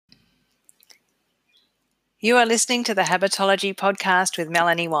You are listening to the Habitology podcast with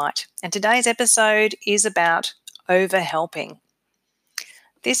Melanie White, and today's episode is about overhelping.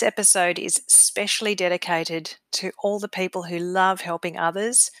 This episode is specially dedicated to all the people who love helping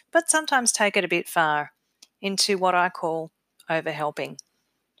others, but sometimes take it a bit far into what I call overhelping.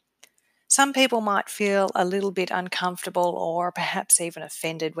 Some people might feel a little bit uncomfortable or perhaps even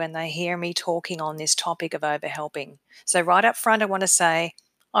offended when they hear me talking on this topic of overhelping. So right up front, I want to say,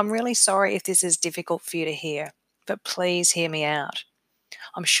 I'm really sorry if this is difficult for you to hear, but please hear me out.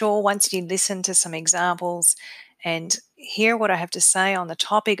 I'm sure once you listen to some examples and hear what I have to say on the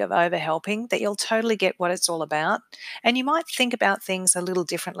topic of overhelping, that you'll totally get what it's all about. And you might think about things a little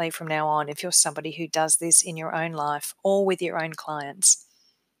differently from now on if you're somebody who does this in your own life or with your own clients.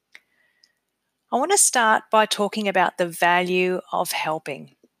 I want to start by talking about the value of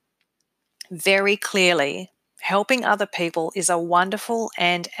helping. Very clearly, helping other people is a wonderful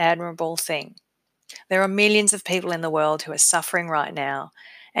and admirable thing. There are millions of people in the world who are suffering right now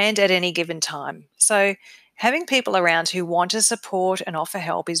and at any given time. So, having people around who want to support and offer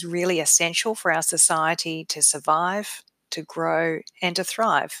help is really essential for our society to survive, to grow, and to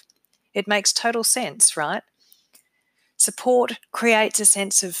thrive. It makes total sense, right? Support creates a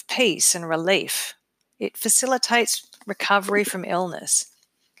sense of peace and relief. It facilitates recovery from illness.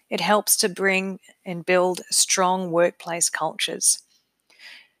 It helps to bring and build strong workplace cultures.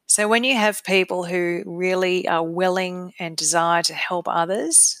 So when you have people who really are willing and desire to help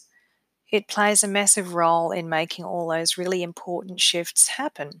others, it plays a massive role in making all those really important shifts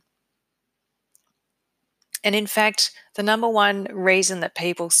happen. And in fact, the number one reason that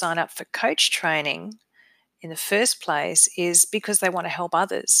people sign up for coach training in the first place is because they want to help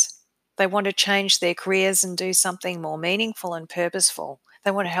others. They want to change their careers and do something more meaningful and purposeful. They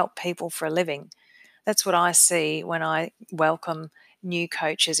want to help people for a living. That's what I see when I welcome new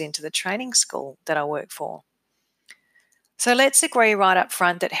coaches into the training school that I work for. So let's agree right up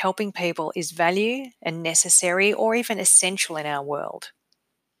front that helping people is value and necessary or even essential in our world.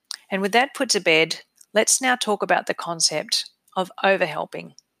 And with that put to bed, let's now talk about the concept of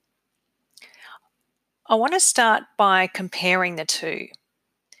overhelping. I want to start by comparing the two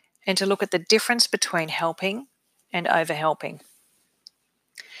and to look at the difference between helping and overhelping.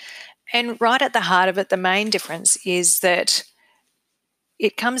 And right at the heart of it, the main difference is that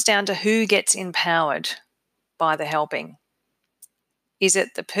it comes down to who gets empowered by the helping. Is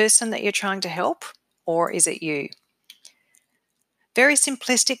it the person that you're trying to help, or is it you? Very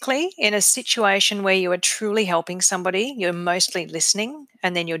simplistically, in a situation where you are truly helping somebody, you're mostly listening,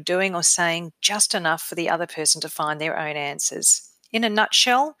 and then you're doing or saying just enough for the other person to find their own answers. In a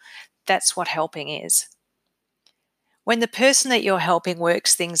nutshell, that's what helping is. When the person that you're helping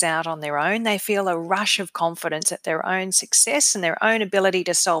works things out on their own, they feel a rush of confidence at their own success and their own ability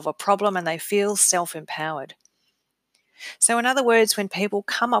to solve a problem, and they feel self-empowered. So in other words, when people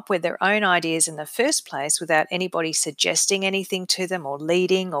come up with their own ideas in the first place without anybody suggesting anything to them or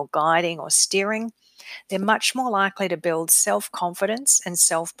leading or guiding or steering, they're much more likely to build self-confidence and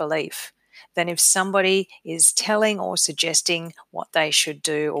self-belief than if somebody is telling or suggesting what they should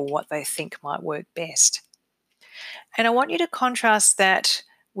do or what they think might work best. And I want you to contrast that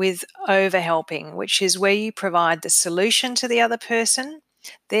with overhelping, which is where you provide the solution to the other person,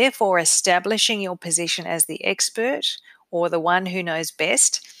 therefore establishing your position as the expert or the one who knows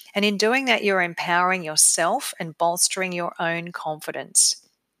best. And in doing that, you're empowering yourself and bolstering your own confidence.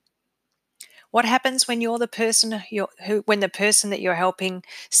 What happens when you're the person when the person that you're helping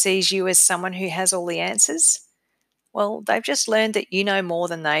sees you as someone who has all the answers? Well, they've just learned that you know more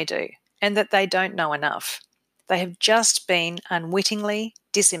than they do and that they don't know enough. They have just been unwittingly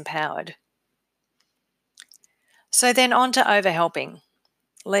disempowered. So then on to overhelping.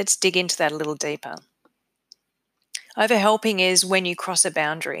 Let's dig into that a little deeper. Overhelping is when you cross a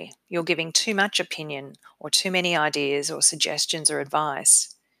boundary. You're giving too much opinion or too many ideas or suggestions or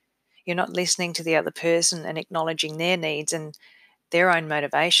advice. You're not listening to the other person and acknowledging their needs and their own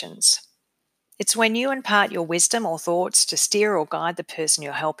motivations. It's when you impart your wisdom or thoughts to steer or guide the person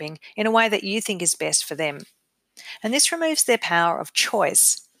you're helping in a way that you think is best for them. And this removes their power of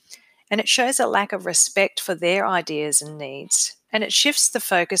choice, and it shows a lack of respect for their ideas and needs, and it shifts the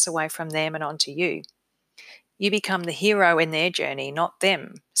focus away from them and onto you. You become the hero in their journey, not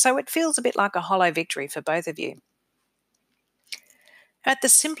them. So it feels a bit like a hollow victory for both of you. At the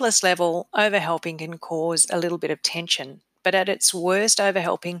simplest level, overhelping can cause a little bit of tension, but at its worst,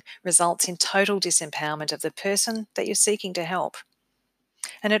 overhelping results in total disempowerment of the person that you're seeking to help.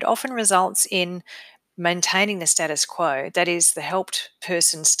 And it often results in maintaining the status quo, that is, the helped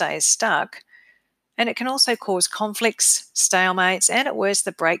person stays stuck, and it can also cause conflicts, stalemates, and at worst,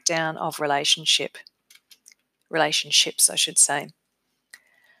 the breakdown of relationship. relationships, I should say.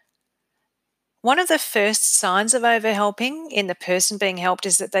 One of the first signs of overhelping in the person being helped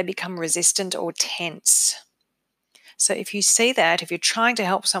is that they become resistant or tense. So if you see that, if you're trying to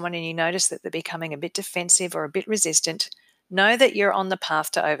help someone and you notice that they're becoming a bit defensive or a bit resistant, know that you're on the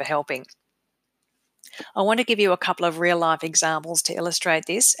path to overhelping. I want to give you a couple of real life examples to illustrate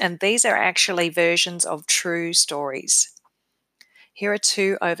this, and these are actually versions of true stories. Here are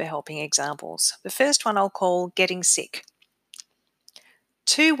two overhelping examples. The first one I'll call getting sick.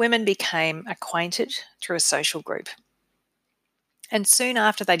 Two women became acquainted through a social group. And soon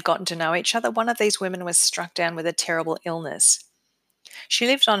after they'd gotten to know each other, one of these women was struck down with a terrible illness. She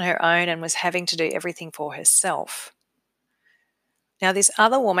lived on her own and was having to do everything for herself. Now, this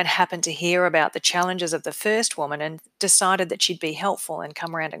other woman happened to hear about the challenges of the first woman and decided that she'd be helpful and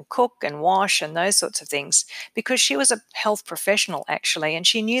come around and cook and wash and those sorts of things because she was a health professional, actually, and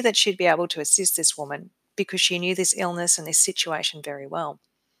she knew that she'd be able to assist this woman because she knew this illness and this situation very well.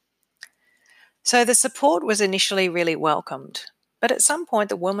 So the support was initially really welcomed, but at some point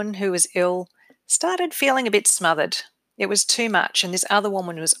the woman who was ill started feeling a bit smothered. It was too much, and this other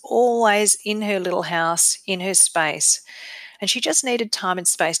woman was always in her little house, in her space, and she just needed time and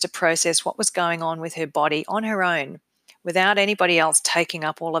space to process what was going on with her body on her own, without anybody else taking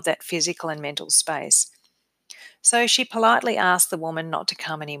up all of that physical and mental space. So she politely asked the woman not to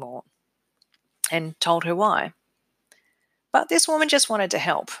come anymore and told her why. But this woman just wanted to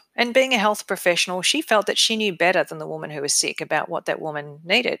help. And being a health professional, she felt that she knew better than the woman who was sick about what that woman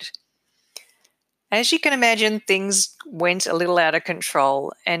needed. As you can imagine, things went a little out of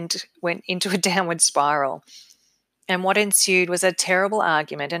control and went into a downward spiral. And what ensued was a terrible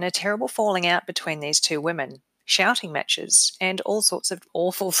argument and a terrible falling out between these two women, shouting matches and all sorts of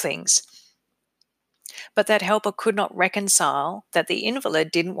awful things. But that helper could not reconcile that the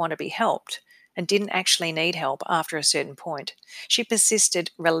invalid didn't want to be helped and didn't actually need help after a certain point. She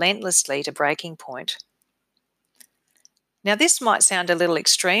persisted relentlessly to breaking point. Now, this might sound a little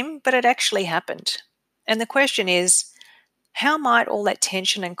extreme, but it actually happened. And the question is, how might all that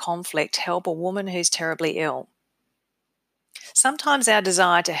tension and conflict help a woman who's terribly ill? Sometimes our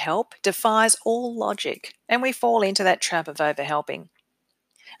desire to help defies all logic, and we fall into that trap of overhelping.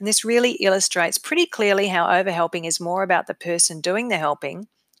 And this really illustrates pretty clearly how overhelping is more about the person doing the helping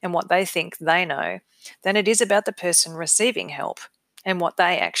and what they think they know than it is about the person receiving help and what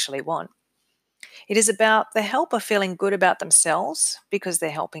they actually want. It is about the helper feeling good about themselves because they're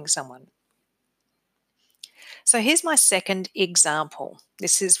helping someone. So here's my second example.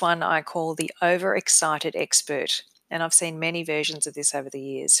 This is one I call the overexcited expert, and I've seen many versions of this over the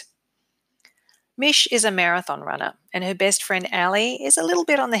years. Mish is a marathon runner, and her best friend Ali is a little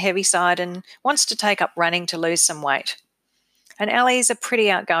bit on the heavy side and wants to take up running to lose some weight. And Ali is a pretty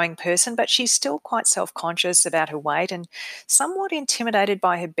outgoing person, but she's still quite self-conscious about her weight and somewhat intimidated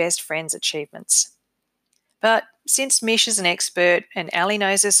by her best friend's achievements. But since Mish is an expert and Ali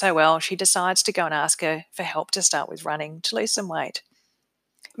knows her so well, she decides to go and ask her for help to start with running to lose some weight.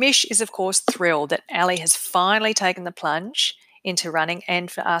 Mish is, of course, thrilled that Ali has finally taken the plunge into running and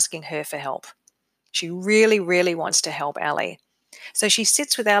for asking her for help. She really, really wants to help Ali. So she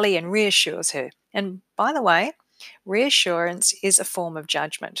sits with Ali and reassures her. And by the way, reassurance is a form of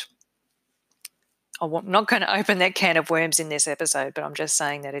judgment. I'm not going to open that can of worms in this episode, but I'm just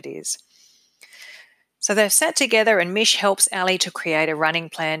saying that it is. So they've sat together and Mish helps Ali to create a running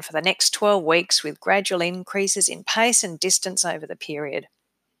plan for the next 12 weeks with gradual increases in pace and distance over the period.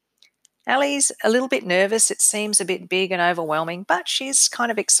 Ali's a little bit nervous, it seems a bit big and overwhelming, but she's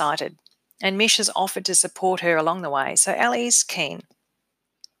kind of excited. And Mish has offered to support her along the way, so Ali's keen.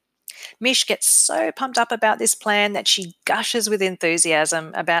 Mish gets so pumped up about this plan that she gushes with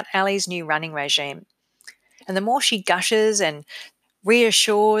enthusiasm about Ali's new running regime. And the more she gushes and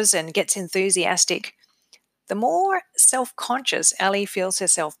reassures and gets enthusiastic, the more self-conscious Ali feels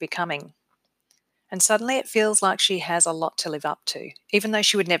herself becoming. And suddenly it feels like she has a lot to live up to, even though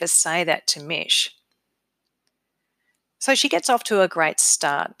she would never say that to Mish. So she gets off to a great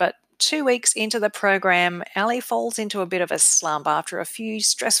start, but 2 weeks into the program, Ali falls into a bit of a slump after a few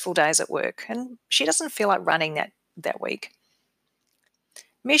stressful days at work, and she doesn't feel like running that week.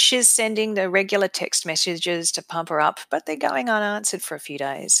 Mish is sending the regular text messages to pump her up, but they're going unanswered for a few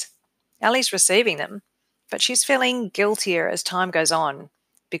days. Ali's receiving them, but she's feeling guiltier as time goes on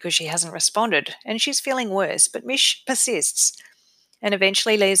because she hasn't responded, and she's feeling worse, but Mish persists and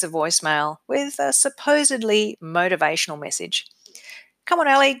eventually leaves a voicemail with a supposedly motivational message. Come on,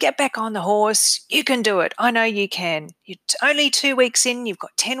 Ali, get back on the horse. You can do it. I know you can. You're only 2 weeks in. You've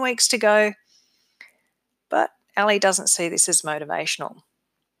got 10 weeks to go. But Ali doesn't see this as motivational.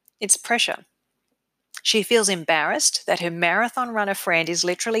 It's pressure. She feels embarrassed that her marathon runner friend is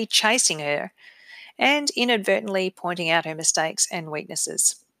literally chasing her and inadvertently pointing out her mistakes and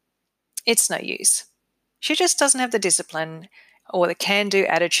weaknesses. It's no use. She just doesn't have the discipline or the can do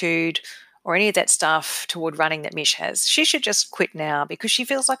attitude or any of that stuff toward running that Mish has. She should just quit now because she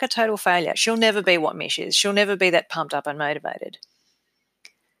feels like a total failure. She'll never be what Mish is. She'll never be that pumped up and motivated.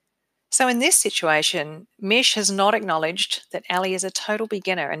 So in this situation, Mish has not acknowledged that Ali is a total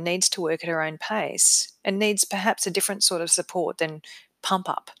beginner and needs to work at her own pace and needs perhaps a different sort of support than pump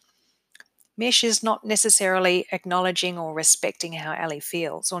up. Mish is not necessarily acknowledging or respecting how Ali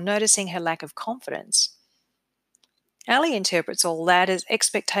feels or noticing her lack of confidence. Ali interprets all that as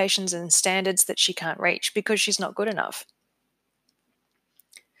expectations and standards that she can't reach because she's not good enough.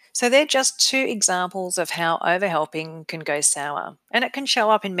 So they're just two examples of how overhelping can go sour, and it can show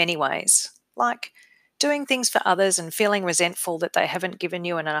up in many ways, like doing things for others and feeling resentful that they haven't given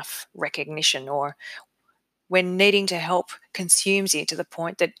you enough recognition, or when needing to help consumes you to the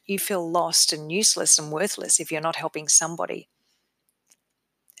point that you feel lost and useless and worthless if you're not helping somebody.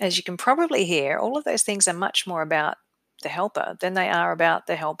 As you can probably hear, all of those things are much more about the helper than they are about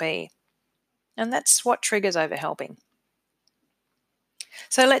the helpee. And that's what triggers overhelping.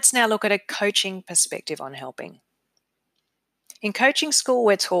 So let's now look at a coaching perspective on helping. In coaching school,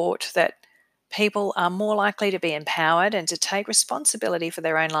 we're taught that people are more likely to be empowered and to take responsibility for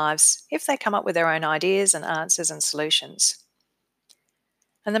their own lives if they come up with their own ideas and answers and solutions.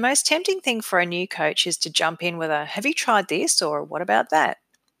 And the most tempting thing for a new coach is to jump in with a, "Have you tried this?" or "What about that?"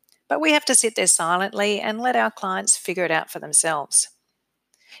 But we have to sit there silently and let our clients figure it out for themselves.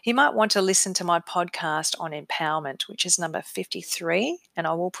 You might want to listen to my podcast on empowerment, which is number 53, and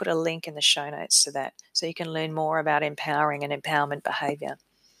I will put a link in the show notes to that so you can learn more about empowering and empowerment behavior.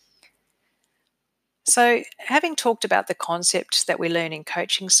 So, having talked about the concept that we learn in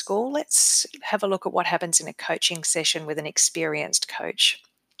coaching school, let's have a look at what happens in a coaching session with an experienced coach.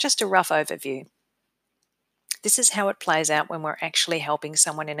 Just a rough overview. This is how it plays out when we're actually helping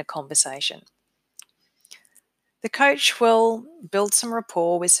someone in a conversation. The coach will build some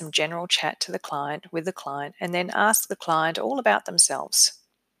rapport with some general chat to the client, and then ask the client all about themselves.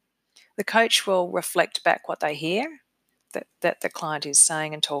 The coach will reflect back what they hear that the client is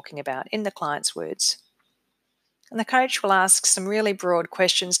saying and talking about in the client's words. And the coach will ask some really broad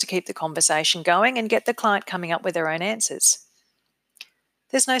questions to keep the conversation going and get the client coming up with their own answers.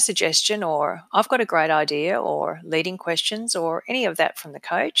 There's no suggestion or "I've got a great idea" or leading questions or any of that from the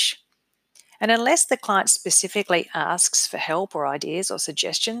coach. And unless the client specifically asks for help or ideas or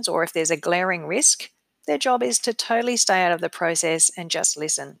suggestions, or if there's a glaring risk, their job is to totally stay out of the process and just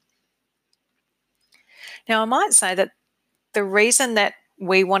listen. Now, I might say that the reason that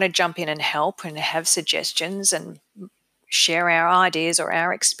we want to jump in and help and have suggestions and share our ideas or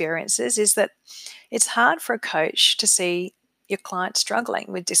our experiences is that it's hard for a coach to see your client struggling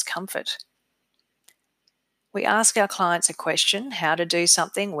with discomfort. We ask our clients a question, how to do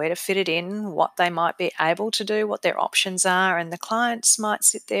something, where to fit it in, what they might be able to do, what their options are, and the clients might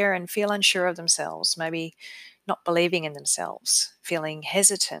sit there and feel unsure of themselves, maybe not believing in themselves, feeling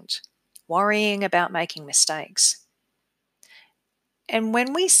hesitant, worrying about making mistakes. And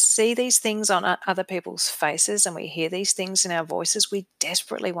when we see these things on other people's faces and we hear these things in our voices, we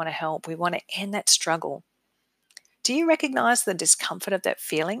desperately want to help. We want to end that struggle. Do you recognize the discomfort of that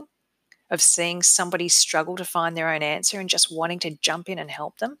feeling? Of seeing somebody struggle to find their own answer and just wanting to jump in and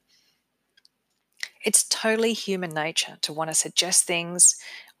help them? It's totally human nature to want to suggest things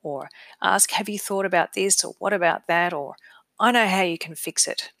or ask, "Have you thought about this?" or "What about that?" or "I know how you can fix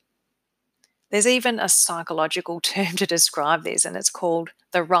it." There's even a psychological term to describe this, and it's called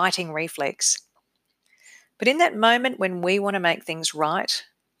the righting reflex. But in that moment when we want to make things right,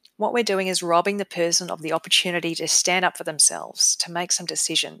 what we're doing is robbing the person of the opportunity to stand up for themselves, to make some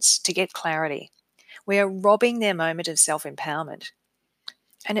decisions, to get clarity. We are robbing their moment of self-empowerment.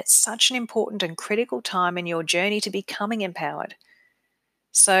 And it's such an important and critical time in your journey to becoming empowered.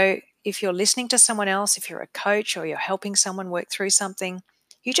 So if you're listening to someone else, if you're a coach or you're helping someone work through something,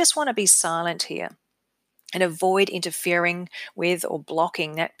 you just want to be silent here and avoid interfering with or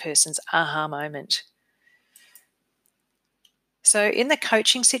blocking that person's aha moment. So in the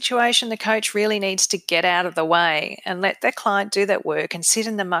coaching situation, the coach really needs to get out of the way and let their client do that work and sit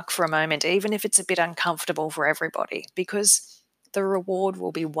in the muck for a moment, even if it's a bit uncomfortable for everybody, because the reward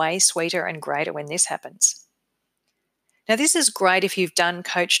will be way sweeter and greater when this happens. Now, this is great if you've done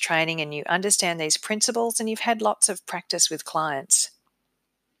coach training and you understand these principles and you've had lots of practice with clients.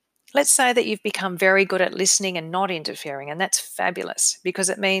 Let's say that you've become very good at listening and not interfering, and that's fabulous because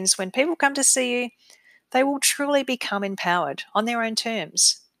it means when people come to see you, they will truly become empowered on their own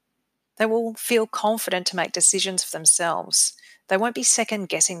terms. They will feel confident to make decisions for themselves. They won't be second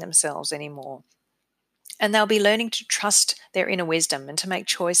guessing themselves anymore. And they'll be learning to trust their inner wisdom and to make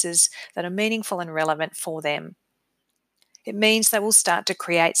choices that are meaningful and relevant for them. It means they will start to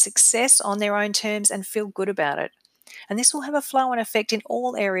create success on their own terms and feel good about it. And this will have a flow-on effect in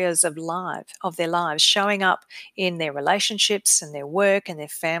all areas of their lives, showing up in their relationships and their work and their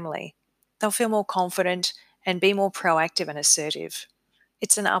family. They'll feel more confident and be more proactive and assertive.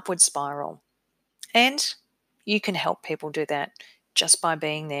 It's an upward spiral. And you can help people do that just by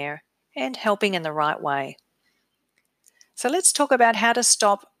being there and helping in the right way. So let's talk about how to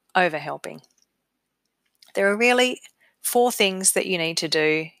stop overhelping. There are really 4 things that you need to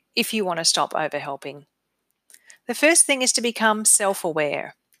do if you want to stop overhelping. The first thing is to become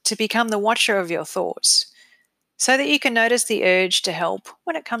self-aware, to become the watcher of your thoughts, so that you can notice the urge to help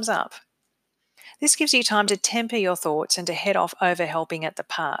when it comes up. This gives you time to temper your thoughts and to head off overhelping at the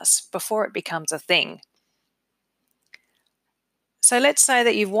pass before it becomes a thing. So let's say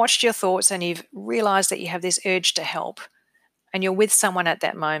that you've watched your thoughts and you've realized that you have this urge to help, and you're with someone at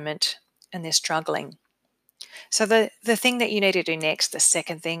that moment and they're struggling. So the thing that you need to do next, the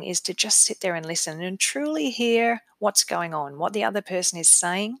second thing, is to just sit there and listen and truly hear what's going on, what the other person is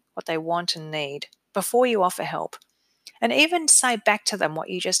saying, what they want and need, before you offer help. And even say back to them what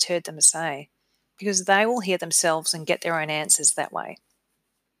you just heard them say, because they will hear themselves and get their own answers that way.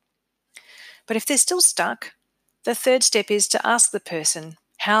 But if they're still stuck, the third step is to ask the person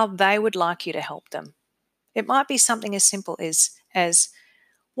how they would like you to help them. It might be something as simple as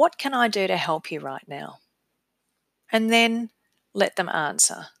what can I do to help you right now? And then let them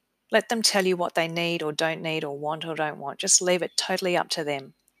answer. Let them tell you what they need or don't need or want or don't want. Just leave it totally up to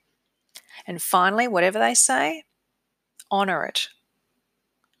them. And finally, whatever they say, honor it.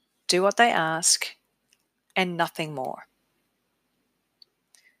 Do what they ask and nothing more.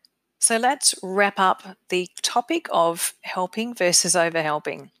 So let's wrap up the topic of helping versus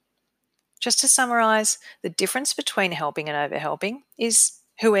overhelping. Just to summarize, the difference between helping and overhelping is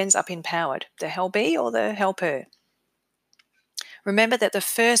who ends up empowered, the helpee or the helper. Remember that the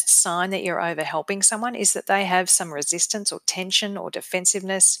first sign that you're overhelping someone is that they have some resistance or tension or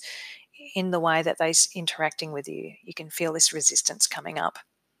defensiveness in the way that they're interacting with you. You can feel this resistance coming up.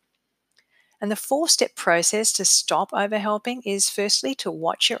 And the 4-step process to stop overhelping is firstly to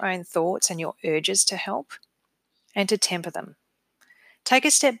watch your own thoughts and your urges to help and to temper them. Take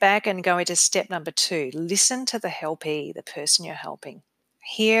a step back and go into step number 2. Listen to the helpee, the person you're helping.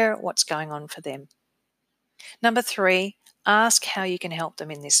 Hear what's going on for them. Number 3, ask how you can help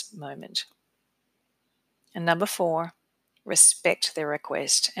them in this moment. And number 4, respect their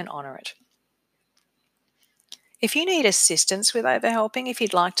request and honor it. If you need assistance with overhelping, if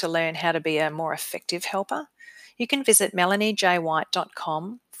you'd like to learn how to be a more effective helper, you can visit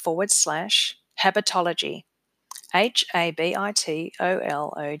melaniejwhite.com/habitology, HABITOLOGY,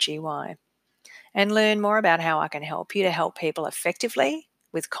 and learn more about how I can help you to help people effectively,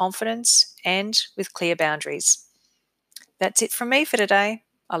 with confidence, and with clear boundaries. That's it from me for today.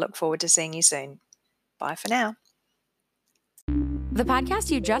 I look forward to seeing you soon. Bye for now. The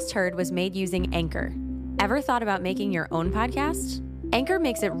podcast you just heard was made using Anchor. Ever thought about making your own podcast? Anchor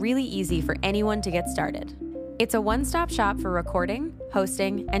makes it really easy for anyone to get started. It's a one-stop shop for recording,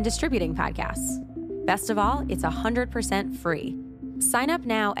 hosting, and distributing podcasts. Best of all, it's 100% free. Sign up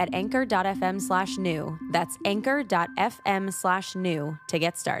now at anchor.fm/new. That's anchor.fm/new to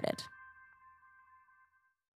get started.